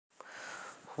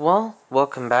Well,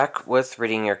 welcome back with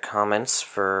reading your comments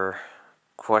for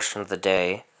question of the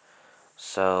day.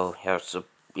 So,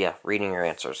 reading your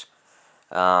answers.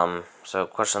 So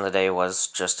question of the day was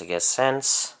just to get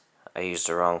sense. I used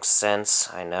the wrong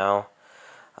sense, I know,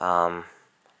 of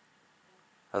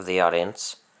the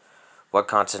audience. What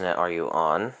continent are you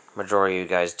on? Majority of you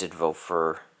guys did vote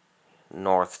for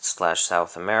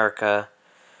North/South America.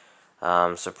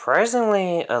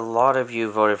 Surprisingly, a lot of you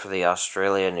voted for the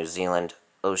Australia, New Zealand,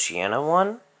 Oceania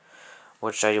one,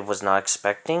 which I was not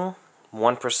expecting.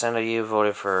 1% of you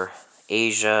voted for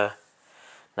Asia,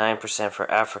 9%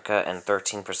 for Africa, and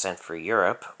 13% for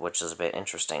Europe, which is a bit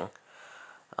interesting.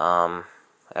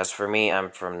 As for me,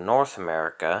 I'm from North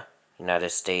America,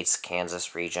 United States,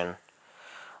 Kansas region.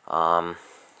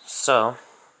 So,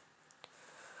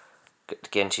 to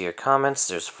get into your comments,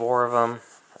 there's 4 of them.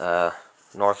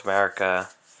 North America,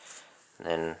 and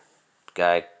then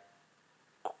guy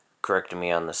corrected me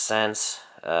on the sense.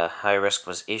 High risk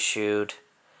was issued,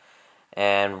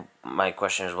 and my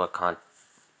question is what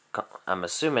I'm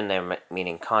assuming they're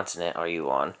meaning continent are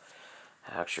you on?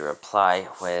 I actually reply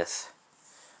with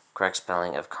correct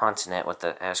spelling of continent with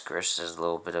the asterisk. There's a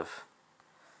little bit of,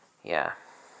 yeah.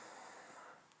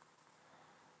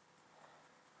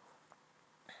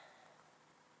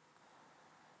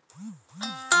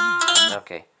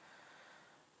 Okay.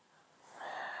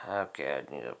 Okay,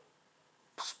 I need to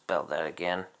spell that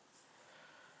again.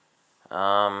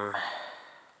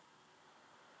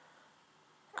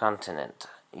 Continent.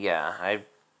 Yeah, I'm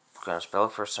gonna spell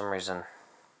it for some reason.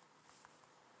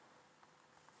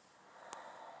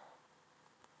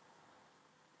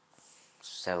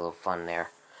 Just have a little fun there.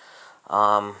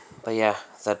 But yeah,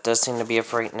 that does seem to be it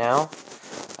for right now.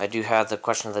 I do have the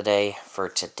question of the day for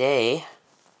today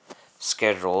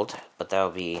scheduled, but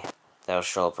that'll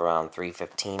show up around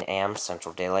 3:15 a.m.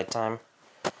 Central Daylight Time.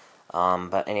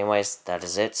 But anyways, that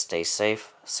is it. Stay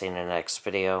safe. See you in the next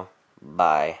video.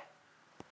 Bye.